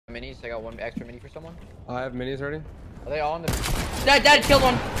Minis. I got one extra mini for someone. I have minis already. Are they all in the? Dad killed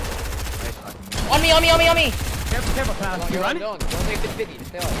one. On me. Careful, Cloud. You run? Don't take 50. Just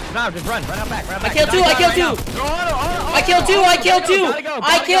stay alive. No, just run out back. I killed two. I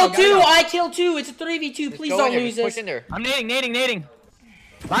killed two. It's a 3v2. Please don't lose this. Push in there. I'm nading.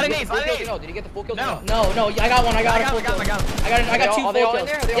 Lot of nades. No, did you get the full kill? No. I got one. I got a full kill. I got two full kills.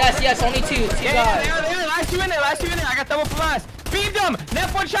 Yes, only two. Two guys. There. Last two in there. I got double for last. Beam them.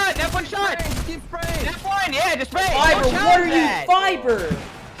 Net one shot. Keep spraying. Net one. Yeah, just spray. Fiber, what are you? Fiber.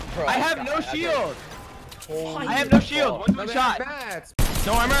 Bro, I have no shield. I have no shield. One shot.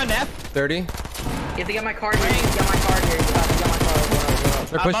 No armor on F. 30. You have to get my card here. You have to get my card here. You have to get my card.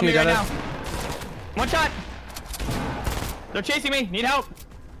 They're pushing you right now. One shot. They're chasing me. Need help.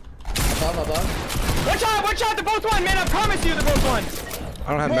 One shot. They're both one, man. I promise you, they're both one. I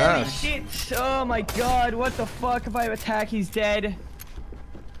don't have Holy mass. shit. Oh my god. What the fuck? If I attack, he's dead.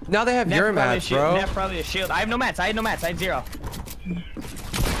 Now they have your mats, bro. Net probably a shield. I have no mats. I had 0.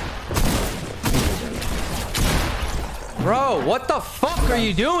 Bro, what the fuck are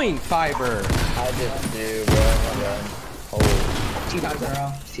you doing, Fiber? I just do, bro. Oh. 2 times in a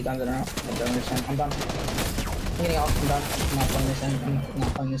row. 2 times in a row. I don't understand. I'm done. I'm getting off. I'm done. I'm not playing this in. I'm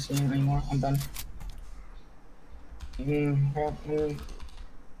not playing this game anymore. I'm done.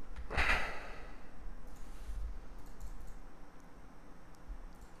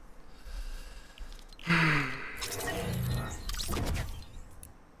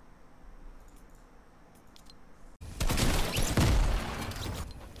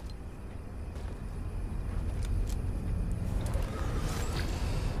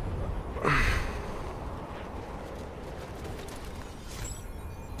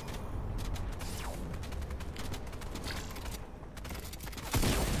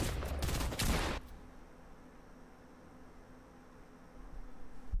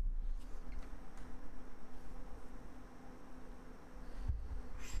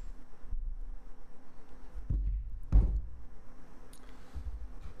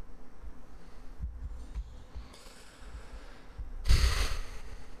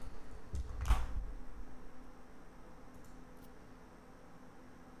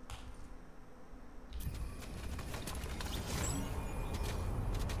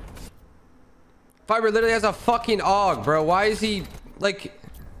 Fiber literally has a fucking AUG, bro. Why is he like?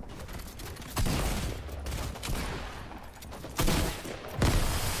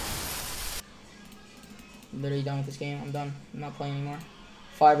 Literally done with this game. I'm done. I'm not playing anymore.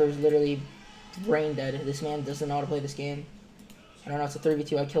 Fiber's literally brain dead. This man doesn't know how to play this game. I don't know. It's a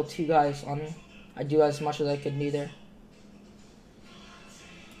 3v2. I killed 2 guys on me. I do as much as I could do there.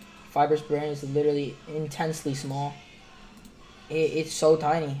 Fiber's brain is literally intensely small. It's so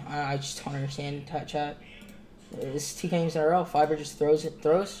tiny. I just don't understand chat. It's 2 games in a row. Fiber just throws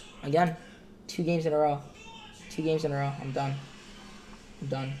again. 2 games in a row. 2 games in a row. I'm done.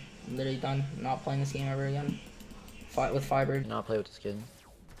 I'm literally done. I'm not playing this game ever again. Fight with Fiber. Not play with this kid.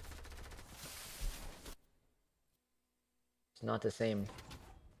 It's not the same.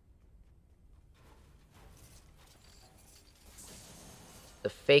 The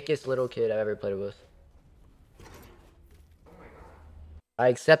fakest little kid I've ever played with. I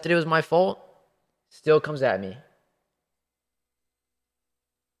accepted it was my fault. Still comes at me.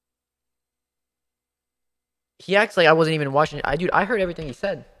 He acts like I wasn't even watching it. Dude, I heard everything he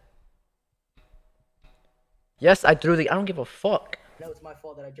said. Yes, I threw the... I don't give a fuck. No, it's my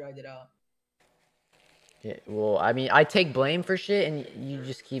fault that I dragged it out. Yeah, well, I mean, I take blame for shit, and you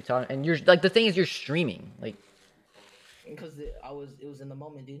just keep talking. And you're like, the thing is, you're streaming, like. Because it was in the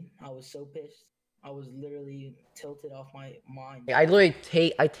moment, dude. I was so pissed. I was literally tilted off my mind. I literally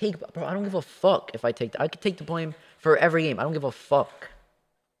bro, I don't give a fuck if I take. I could take the blame for every game. I don't give a fuck.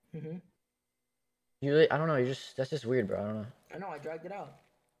 You, I don't know. That's just weird, bro. I don't know. I know. I dragged it out.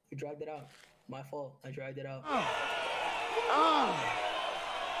 You dragged it out. My fault. I dragged it out.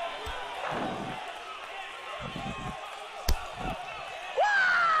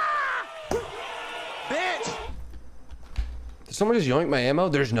 Bitch! Did someone just yoink my ammo?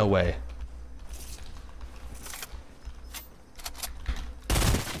 There's no way.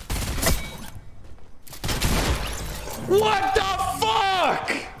 What the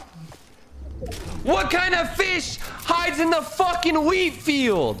fuck? What kind of fish hides in the fucking wheat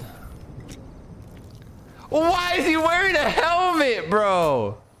field? Why is he wearing a helmet,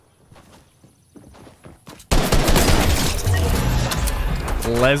 bro?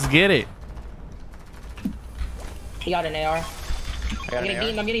 Let's get it. He got an AR. I'm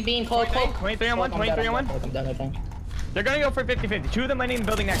getting beamed. Close. 23 on 1. 23 on 1. I'm done, I think. They're gonna go for 50-50. 2 of them landing in the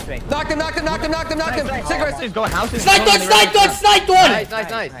building next to me. Knocked him. Cigarettes. Just go houses. Sniped one, sniped one, sniped one! Nice.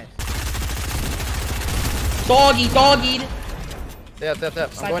 Doggied. Yeah.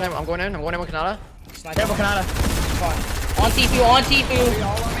 I'm going in with Kanata. Careful, Kanata. On Tfue.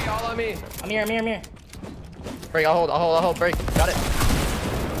 All on me. I'm here. Break, I'll hold, break. Got it.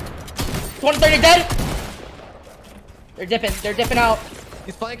 20-30 dead. They're dipping out.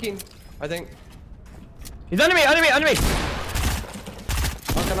 He's flanking, I think. He's under me. On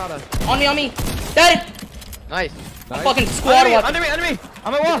Canada. On me. Dead. Nice. I'm fucking squad watching. Under me.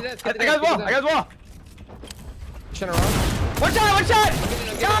 I'm at wall. I got his wall. Shut around. One shot.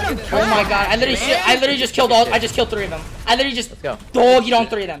 Got him. Oh my god, I literally just killed all. I just killed 3 of them. I literally just go. doggied on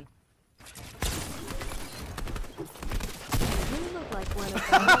 3 of them. You look like one of the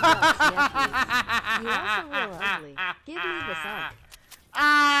nephews. You also look ugly. Give me the sock.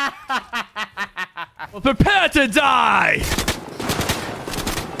 Well, prepare to die.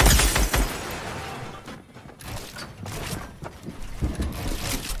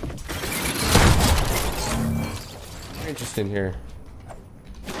 Interesting here.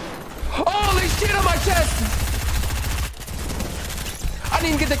 Holy shit on my chest! I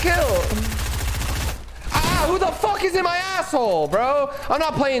didn't even get the kill. Who the fuck is in my asshole, bro? I'm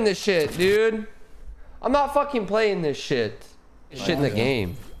not playing this shit, dude. I'm not fucking playing this shit. Shit in the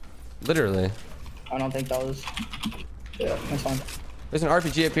game. Literally. I don't think that was. Yeah, that's fine. There's an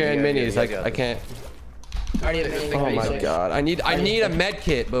RPG up here and minis. I can't. Oh my god. I need a med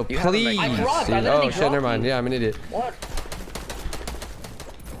kit, but please. Oh shit, never mind. Yeah, I'm an idiot. What?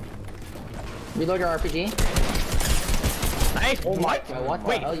 Reload your RPG. Nice. Oh my god, what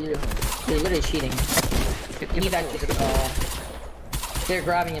the hell? You're literally cheating. You need that. They're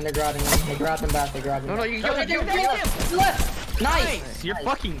grabbing him. They grabbed him back. No, you Left. Nice. You're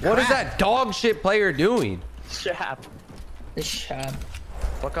fucking. What is that dog shit player doing? Chap. This shab.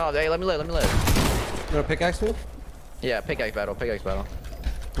 Fuck off. Hey, let me live. You want a pickaxe me? Yeah, pickaxe battle. Alright,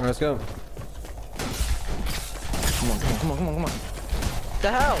 let's go. Come on.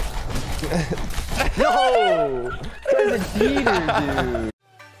 The hell? No! That's a cheater, dude.